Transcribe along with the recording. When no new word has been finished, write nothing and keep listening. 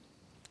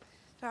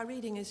Our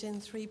reading is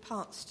in three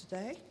parts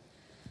today.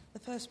 The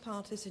first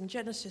part is in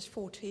Genesis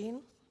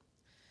 14,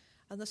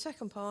 and the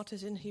second part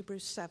is in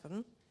Hebrews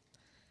 7,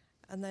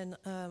 and then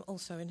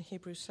also in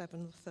Hebrews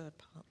 7, the third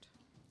part.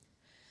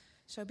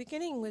 So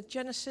beginning with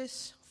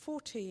Genesis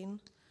 14,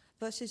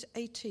 verses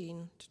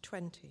 18 to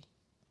 20.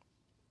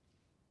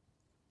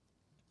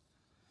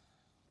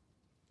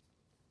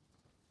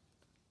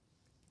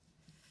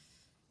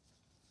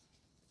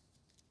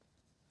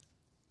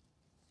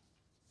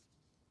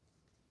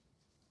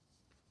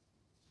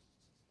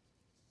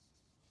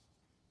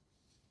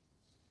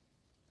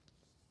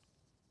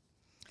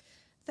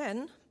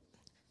 Then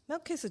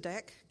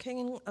Melchizedek,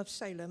 king of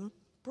Salem,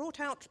 brought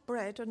out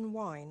bread and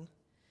wine.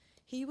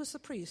 He was the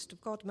priest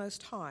of God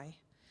Most High,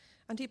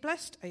 and he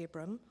blessed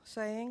Abram,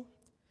 saying,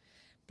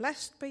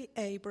 "Blessed be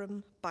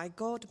Abram by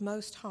God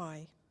Most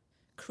High,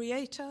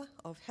 creator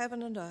of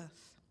heaven and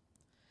earth.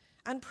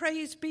 And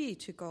praise be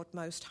to God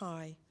Most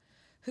High,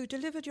 who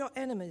delivered your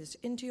enemies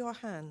into your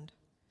hand."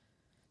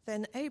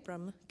 Then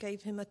Abram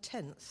gave him a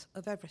tenth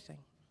of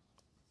everything.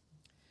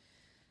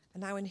 And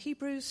now in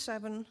Hebrews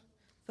 7,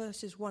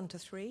 verses 1 to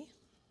 3.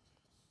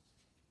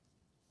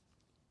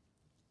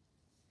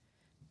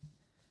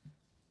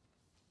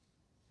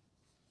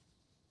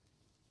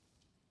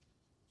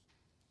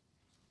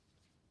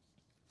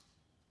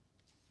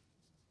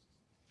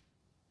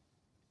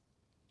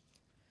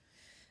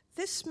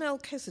 This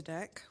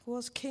Melchizedek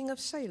was king of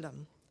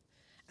Salem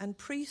and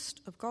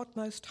priest of God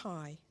Most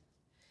High.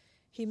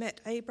 He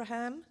met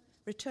Abraham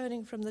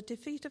returning from the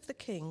defeat of the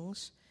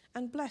kings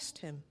and blessed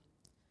him.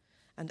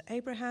 And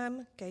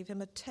Abraham gave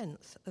him a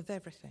tenth of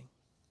everything.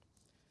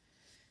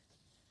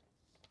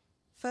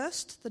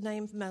 First, the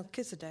name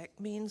Melchizedek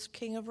means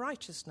king of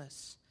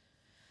righteousness.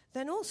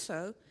 Then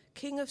also,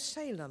 king of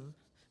Salem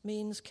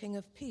means king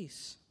of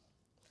peace.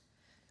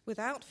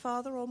 Without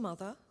father or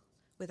mother,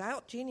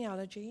 without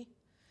genealogy,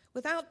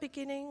 without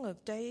beginning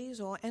of days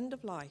or end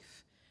of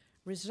life,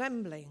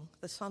 resembling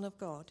the Son of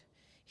God,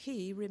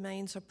 he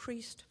remains a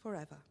priest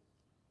forever.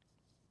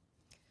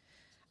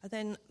 And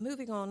then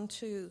moving on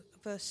to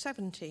verse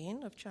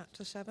 17 of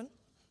chapter 7.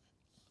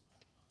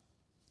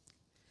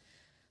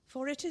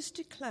 For it is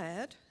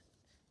declared,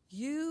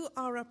 "You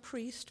are a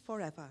priest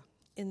forever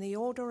in the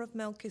order of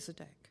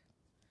Melchizedek."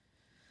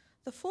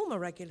 The former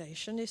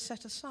regulation is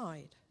set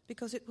aside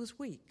because it was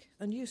weak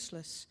and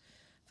useless,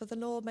 for the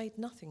law made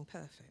nothing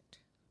perfect.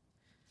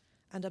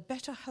 And a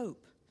better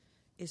hope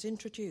is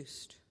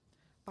introduced,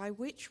 by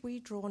which we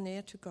draw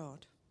near to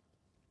God.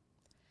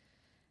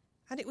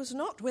 And it was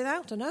not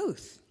without an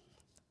oath.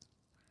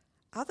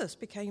 Others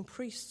became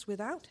priests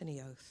without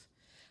any oath,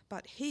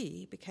 but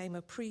he became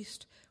a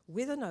priest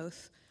with an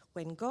oath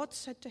when God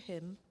said to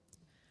him,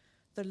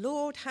 "The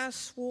Lord has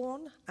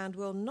sworn and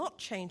will not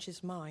change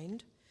his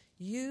mind.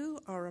 You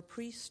are a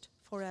priest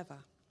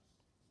forever."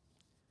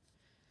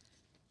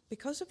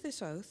 Because of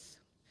this oath,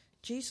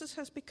 Jesus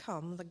has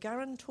become the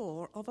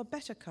guarantor of a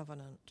better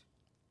covenant.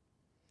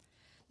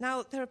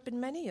 Now, there have been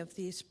many of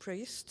these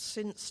priests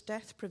since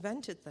death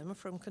prevented them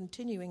from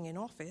continuing in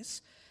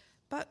office,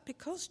 but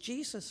because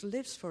Jesus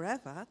lives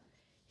forever,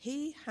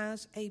 he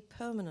has a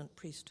permanent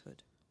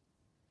priesthood.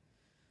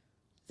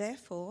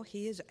 Therefore,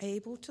 he is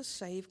able to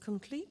save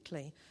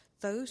completely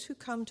those who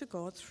come to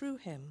God through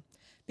him,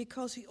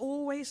 because he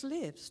always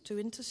lives to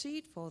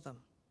intercede for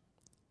them.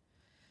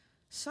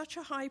 Such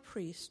a high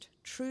priest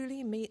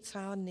truly meets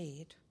our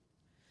need,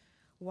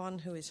 one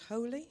who is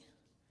holy,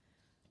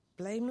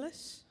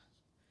 blameless,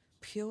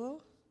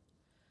 pure,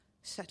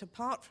 set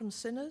apart from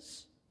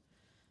sinners,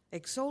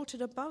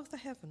 exalted above the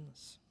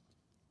heavens.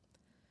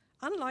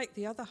 Unlike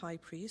the other high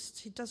priests,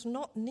 he does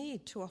not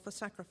need to offer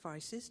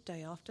sacrifices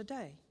day after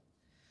day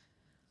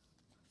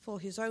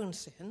for his own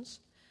sins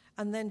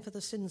and then for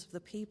the sins of the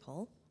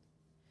people.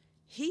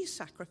 He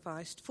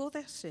sacrificed for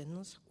their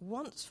sins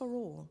once for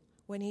all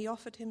when he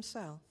offered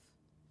himself.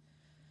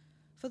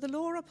 For the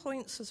law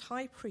appoints as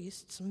high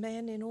priests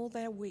men in all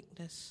their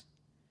weakness,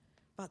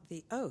 but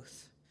the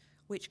oath,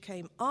 which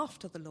came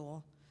after the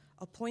law,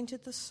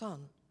 appointed the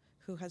Son,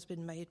 who has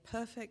been made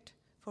perfect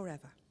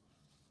forever.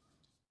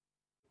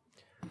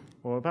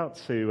 Well, we're about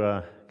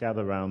to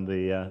gather around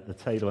the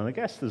table, and I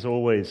guess there's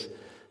always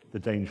the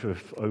danger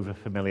of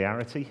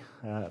over-familiarity.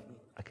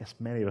 I guess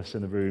many of us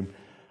in the room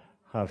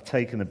have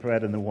taken the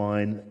bread and the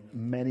wine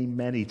many,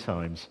 many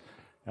times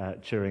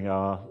during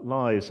our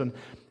lives. And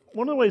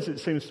one of the ways it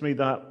seems to me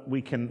that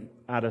we can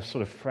add a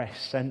sort of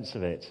fresh sense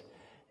of it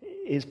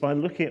is by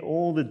looking at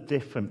all the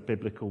different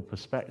biblical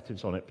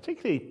perspectives on it.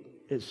 Particularly,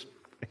 it's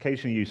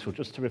occasionally useful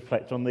just to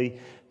reflect on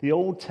the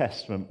Old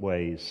Testament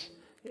ways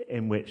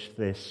in which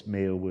this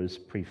meal was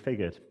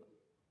prefigured.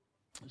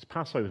 It's a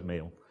Passover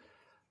meal,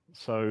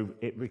 so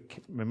it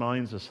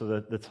reminds us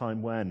of the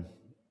time when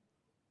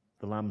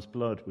the lamb's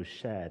blood was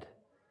shed.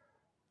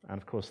 And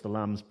of course, the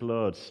lamb's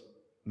blood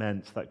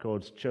meant that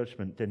God's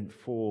judgment didn't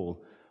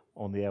fall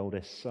on the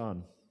eldest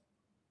son.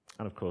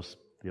 And of course,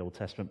 the Old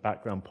Testament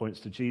background points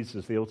to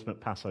Jesus, the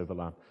ultimate Passover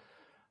lamb,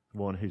 the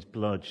one whose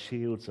blood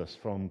shields us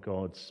from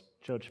God's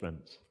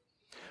judgment.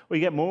 Well,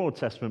 you get more Old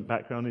Testament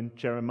background in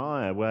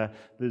Jeremiah, where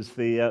there's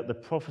the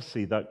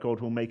prophecy that God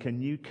will make a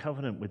new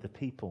covenant with the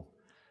people,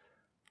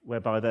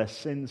 whereby their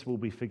sins will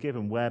be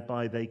forgiven,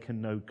 whereby they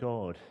can know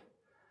God.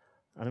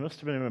 And it must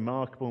have been a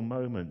remarkable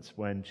moment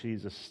when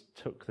Jesus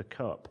took the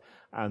cup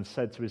and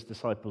said to his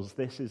disciples,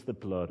 "This is the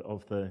blood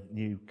of the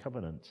new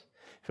covenant."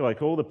 I feel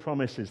like all the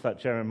promises that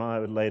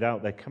Jeremiah had laid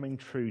out, they're coming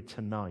true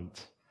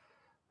tonight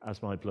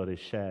as my blood is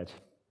shed.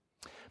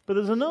 But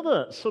there's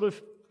another sort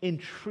of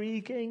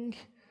intriguing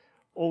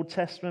Old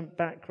Testament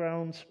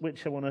background,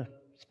 which I want to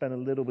spend a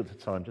little bit of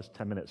time, just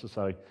 10 minutes or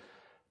so,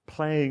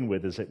 playing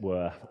with, as it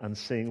were, and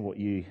seeing what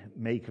you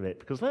make of it.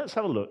 Because let's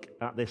have a look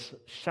at this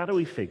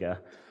shadowy figure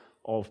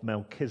of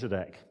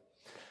Melchizedek.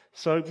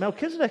 So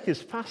Melchizedek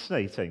is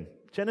fascinating.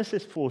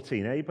 Genesis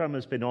 14, Abraham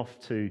has been off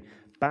to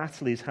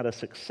battle. He's had a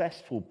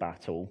successful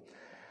battle.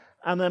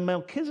 And then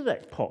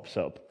Melchizedek pops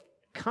up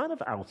kind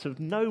of out of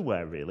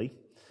nowhere, really.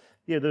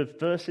 You know, the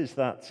verses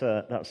that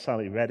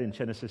Sally read in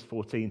Genesis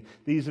 14,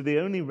 these are the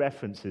only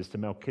references to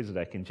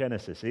Melchizedek in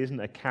Genesis. He isn't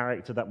a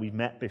character that we've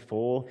met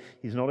before.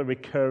 He's not a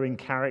recurring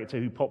character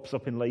who pops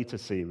up in later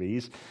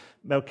series.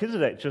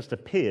 Melchizedek just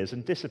appears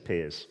and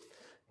disappears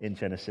in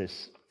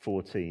Genesis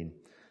 14.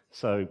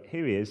 So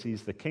here he is.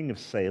 He's the king of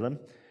Salem,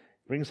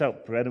 brings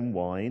out bread and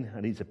wine,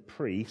 and he's a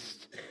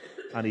priest.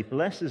 And he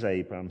blesses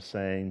Abram,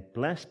 saying,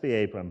 "Blessed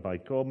be Abram by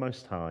God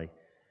Most High,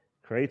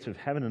 creator of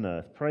heaven and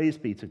earth. Praise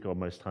be to God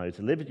Most High, who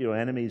delivered your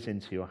enemies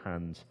into your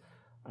hands."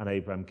 And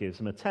Abraham gives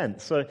him a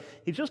tent. So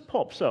he just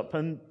pops up,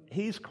 and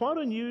he's quite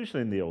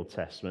unusual in the Old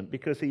Testament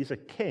because he's a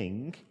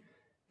king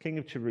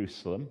of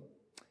Jerusalem,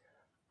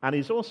 and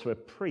he's also a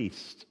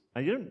priest.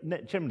 And you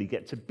don't generally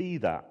get to be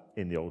that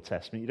in the Old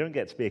Testament. You don't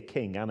get to be a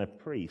king and a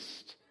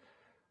priest.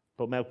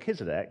 But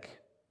Melchizedek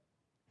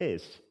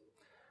is.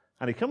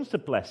 And he comes to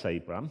bless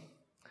Abraham,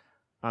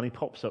 and he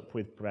pops up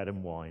with bread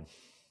and wine.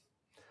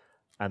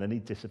 And then he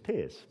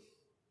disappears,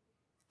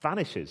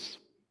 vanishes,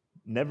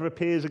 never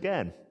appears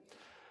again.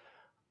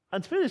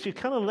 And to be honest, you're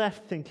kind of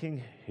left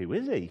thinking, who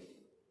is he?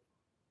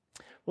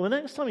 Well, the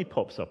next time he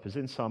pops up is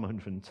in Psalm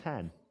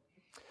 110.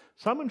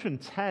 Psalm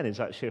 110 is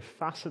actually a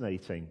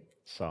fascinating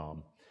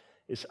psalm.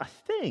 I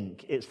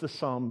think it's the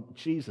psalm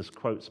Jesus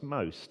quotes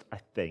most,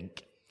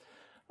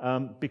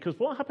 because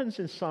what happens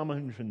in Psalm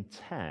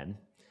 110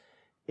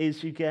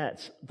 is you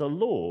get the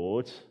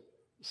Lord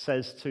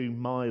says to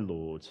my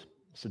Lord.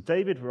 So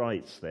David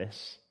writes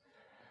this,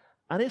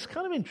 and it's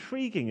kind of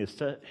intriguing as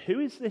to who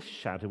is this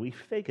shadowy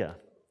figure.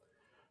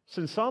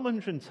 So in Psalm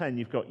 110,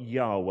 you've got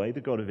Yahweh,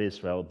 the God of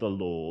Israel, the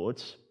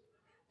Lord,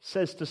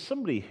 says to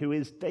somebody who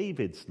is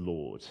David's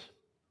Lord.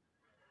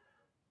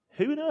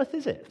 Who on earth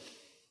is it?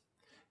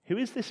 Who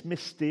is this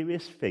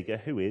mysterious figure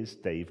who is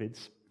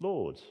David's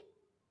Lord?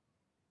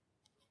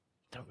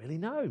 Don't really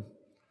know.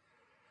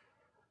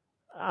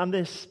 And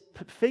this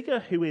figure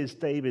who is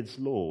David's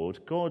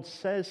Lord, God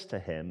says to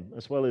him,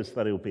 as well as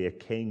that he'll be a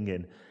king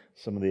in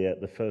some of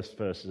the first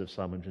verses of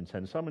Psalm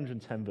 110. Psalm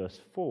 110 verse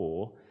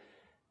 4,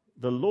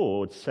 the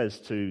Lord says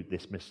to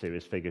this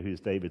mysterious figure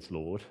who's David's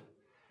Lord,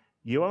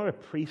 "You are a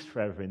priest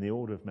forever in the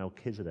order of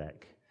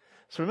Melchizedek."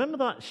 So remember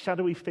that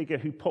shadowy figure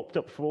who popped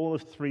up for all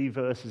of 3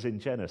 verses in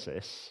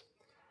Genesis?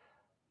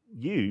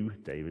 You,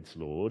 David's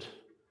Lord,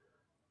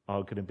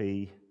 are going to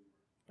be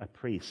a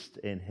priest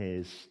in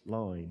his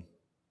line.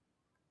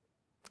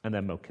 And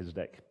then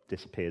Melchizedek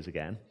disappears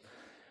again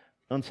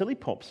until he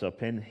pops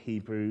up in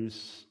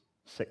Hebrews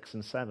 6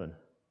 and 7.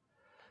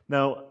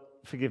 Now,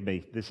 forgive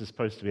me, this is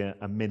supposed to be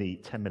a mini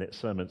 10-minute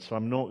sermon, so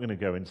I'm not going to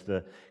go into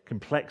the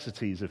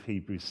complexities of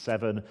Hebrews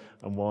 7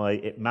 and why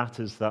it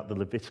matters that the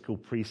Levitical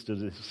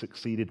priesthood is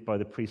succeeded by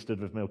the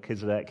priesthood of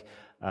Melchizedek.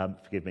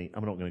 Forgive me,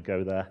 I'm not going to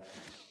go there.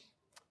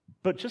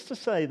 But just to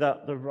say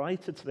that the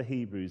writer to the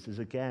Hebrews is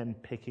again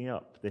picking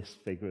up this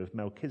figure of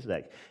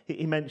Melchizedek.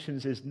 He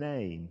mentions his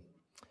name,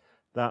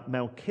 that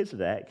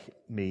Melchizedek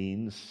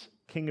means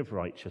king of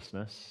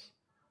righteousness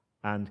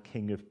and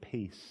king of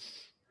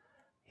peace.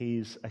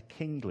 He's a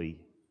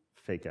kingly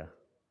figure.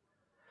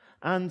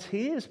 And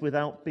he is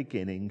without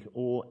beginning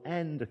or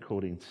end,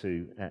 according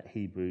to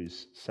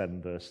Hebrews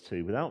 7 verse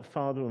 2. Without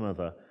father or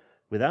mother,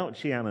 without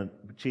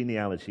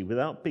genealogy,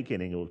 without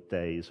beginning or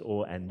days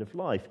or end of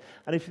life.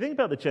 And if you think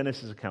about the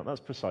Genesis account, that's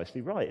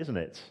precisely right, isn't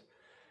it?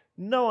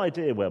 No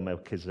idea where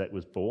Melchizedek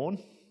was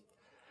born.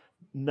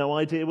 No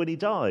idea when he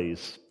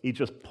dies. He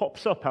just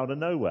pops up out of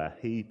nowhere.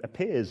 He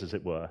appears, as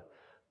it were,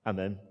 and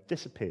then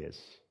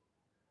disappears.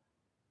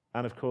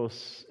 And of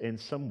course, in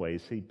some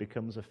ways, he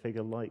becomes a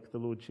figure like the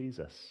Lord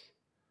Jesus,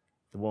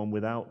 the one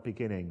without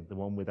beginning, the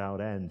one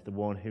without end, the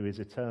one who is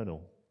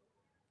eternal,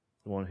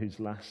 the one who's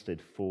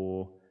lasted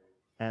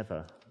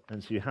forever.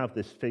 And so you have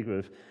this figure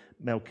of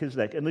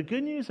Melchizedek. And the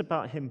good news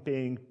about him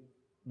being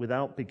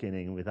without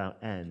beginning,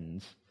 without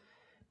end,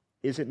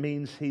 is it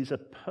means he's a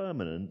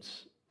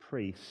permanent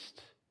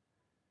priest.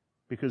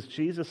 Because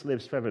Jesus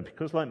lives forever,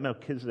 because like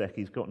Melchizedek,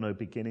 he's got no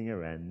beginning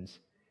or end,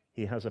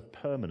 he has a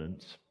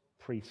permanent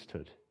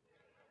priesthood.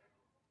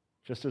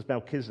 Just as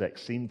Melchizedek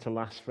seemed to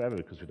last forever,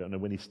 because we don't know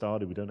when he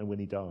started, we don't know when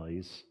he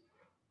dies,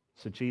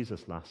 so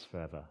Jesus lasts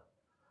forever.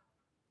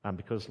 And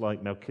because,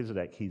 like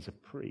Melchizedek, he's a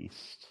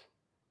priest,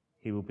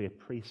 he will be a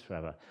priest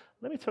forever.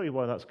 Let me tell you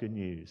why that's good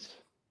news.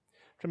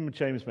 Remember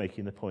James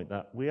making the point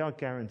that we are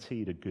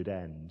guaranteed a good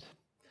end.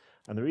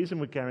 And the reason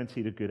we're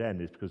guaranteed a good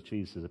end is because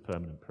Jesus is a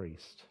permanent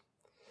priest.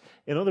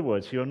 In other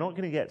words, you're not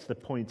going to get to the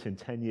point in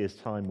 10 years'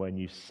 time when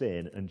you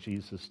sin and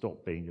Jesus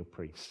stopped being your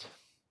priest.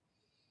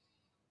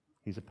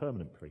 He's a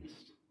permanent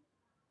priest.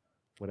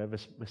 Whatever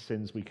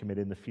sins we commit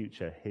in the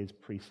future, his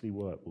priestly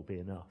work will be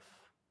enough.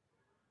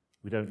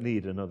 We don't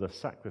need another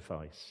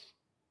sacrifice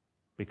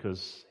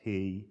because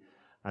he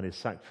and his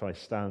sacrifice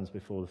stands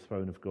before the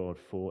throne of God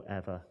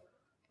forever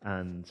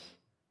and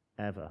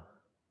ever.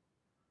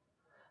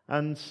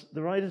 And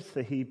the writer to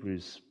the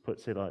Hebrews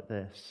puts it like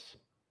this: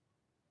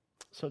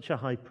 such a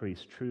high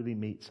priest truly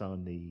meets our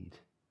need,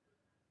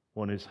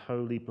 one who's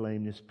holy,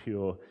 blameless,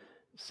 pure,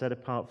 set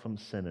apart from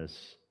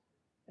sinners,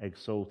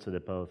 exalted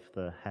above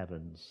the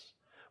heavens.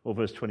 Or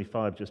verse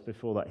 25, just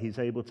before that, he's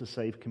able to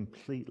save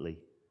completely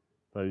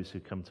those who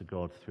come to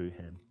God through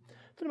him. I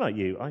don't know about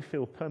you, I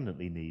feel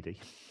permanently needy.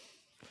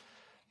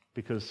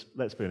 Because,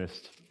 let's be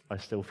honest, I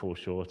still fall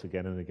short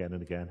again and again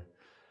and again.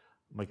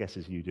 My guess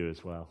is you do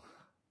as well.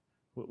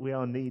 We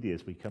are needy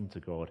as we come to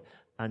God,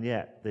 and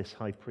yet this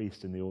high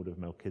priest in the order of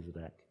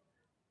Melchizedek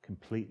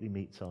completely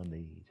meets our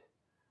need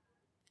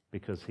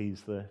because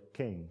he's the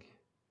king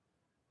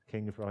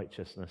of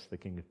righteousness, the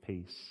king of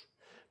peace,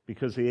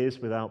 because he is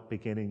without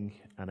beginning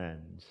and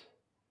end,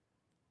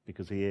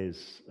 because he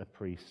is a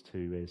priest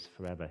who is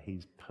forever.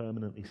 He's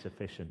permanently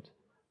sufficient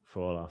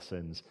for all our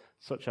sins.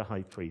 Such a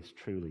high priest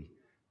truly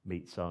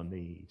meets our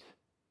need.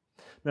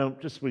 Now,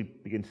 just as we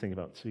begin to think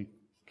about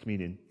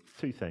communion,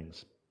 two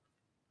things.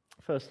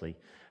 Firstly,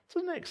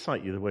 doesn't it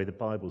excite you the way the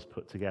Bible's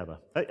put together?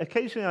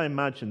 Occasionally I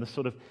imagine the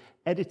sort of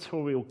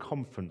editorial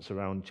conference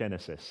around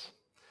Genesis.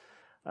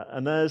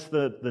 And there's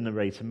the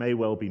narrator, may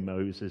well be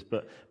Moses,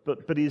 but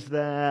he's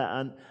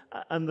there,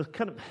 and the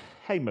kind of,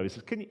 hey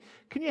Moses, can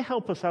you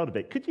help us out a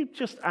bit? Could you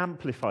just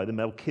amplify the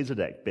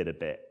Melchizedek bit a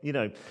bit? You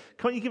know,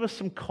 can't you give us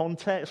some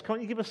context?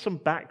 Can't you give us some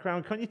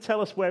background? Can't you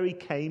tell us where he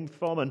came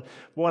from and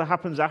what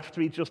happens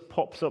after he just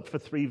pops up for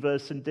 3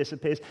 verses and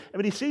disappears? I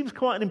mean, he seems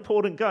quite an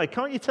important guy.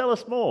 Can't you tell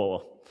us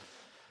more?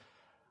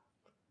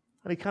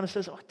 And he kind of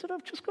says, I don't know,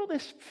 I've just got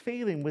this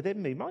feeling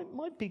within me.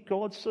 Might be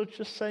God sort of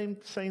just saying,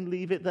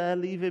 leave it there,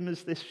 leave him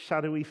as this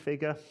shadowy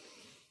figure.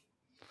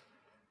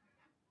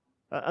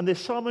 And this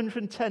Psalm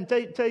 110,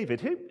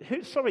 David,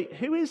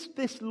 who is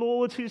this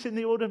Lord who's in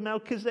the order of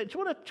Melchizedek? Do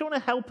you want to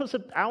help us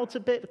out a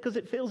bit because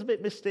it feels a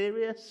bit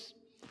mysterious?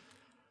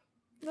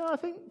 No, I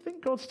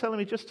think God's telling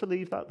me just to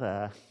leave that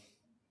there.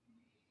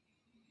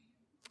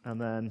 And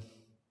then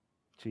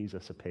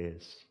Jesus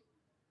appears,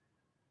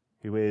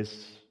 who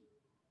is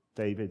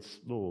David's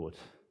Lord,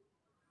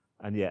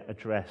 and yet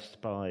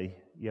addressed by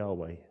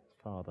Yahweh,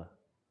 Father.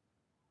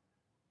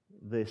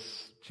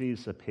 This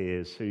Jesus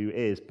appears, who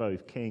is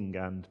both king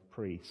and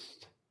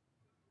priest.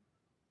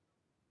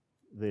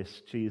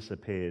 This Jesus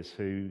appears,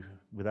 who,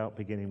 without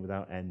beginning,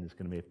 without end, is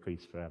going to be a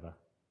priest forever.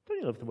 Don't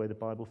you love the way the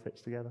Bible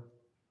fits together?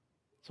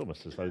 It's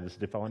almost as though there's a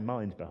divine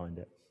mind behind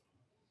it.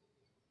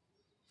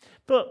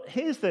 But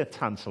here's the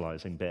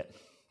tantalizing bit.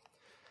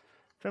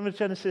 Remember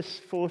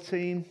Genesis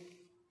 14?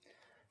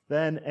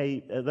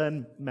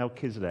 Then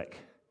Melchizedek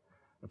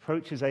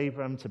approaches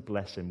Abraham to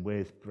bless him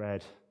with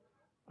bread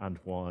and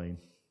wine.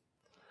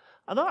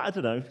 And that, I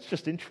don't know, it's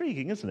just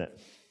intriguing, isn't it?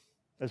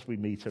 As we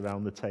meet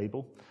around the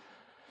table.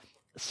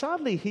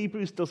 Sadly,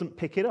 Hebrews doesn't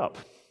pick it up.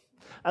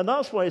 And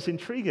that's why it's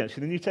intriguing,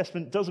 actually. The New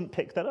Testament doesn't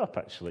pick that up,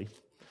 actually.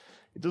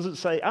 It doesn't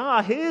say,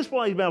 here's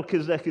why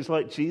Melchizedek is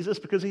like Jesus,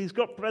 because he's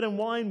got bread and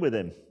wine with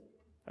him.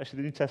 Actually,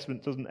 the New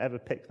Testament doesn't ever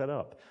pick that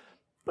up.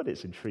 But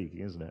it's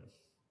intriguing, isn't it?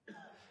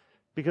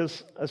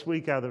 Because as we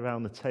gather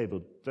around the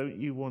table, don't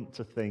you want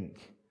to think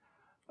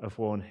of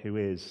one who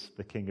is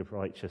the King of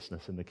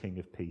righteousness and the King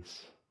of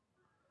peace?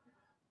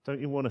 Don't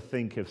you want to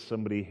think of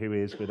somebody who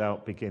is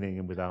without beginning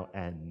and without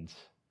end?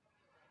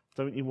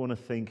 Don't you want to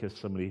think of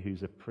somebody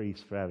who's a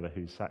priest forever,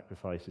 whose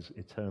sacrifice is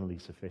eternally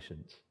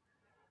sufficient,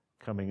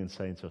 coming and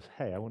saying to us,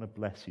 hey, I want to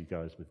bless you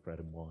guys with bread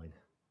and wine?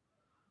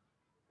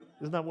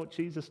 Isn't that what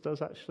Jesus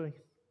does, actually?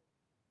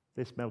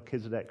 This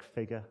Melchizedek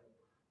figure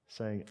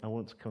saying, I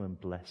want to come and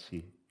bless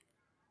you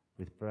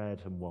with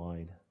bread and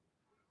wine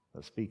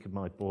that speak of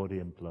my body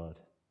and blood.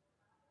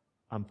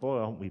 And boy,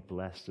 aren't we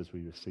blessed as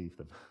we receive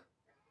them.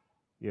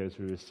 As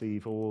we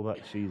receive all that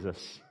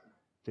Jesus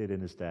did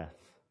in his death.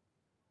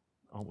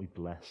 Aren't we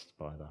blessed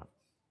by that?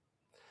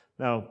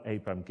 Now,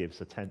 Abraham gives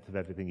 1/10 of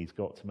everything he's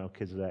got to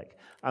Melchizedek,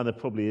 and there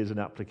probably is an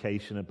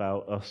application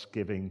about us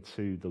giving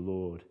to the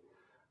Lord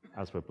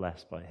as we're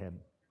blessed by him.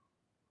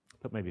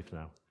 But maybe for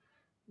now,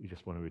 we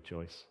just want to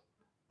rejoice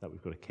that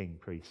we've got a king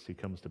priest who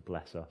comes to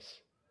bless us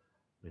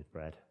with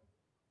bread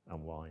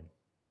and wine.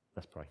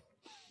 Let's pray.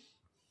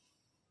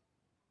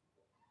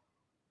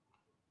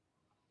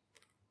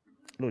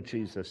 Lord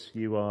Jesus,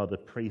 you are the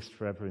priest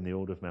forever in the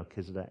order of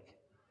Melchizedek.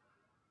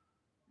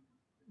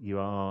 You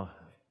are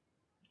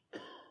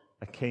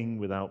a king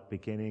without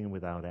beginning and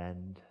without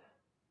end.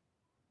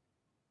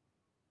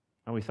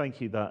 And we thank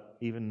you that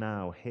even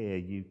now, here,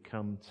 you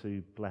come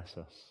to bless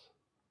us.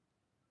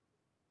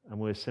 And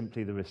we're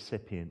simply the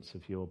recipients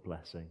of your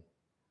blessing.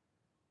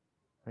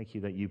 Thank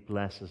you that you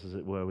bless us, as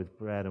it were, with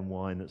bread and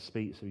wine that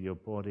speaks of your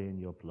body and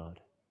your blood.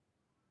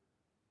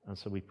 And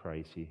so we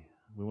praise you.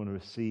 We want to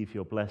receive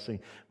your blessing.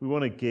 We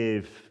want to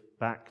give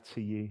back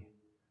to you.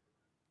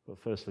 But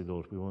firstly,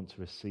 Lord, we want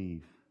to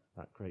receive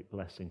that great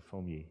blessing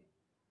from you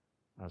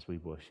as we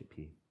worship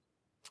you.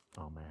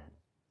 Amen.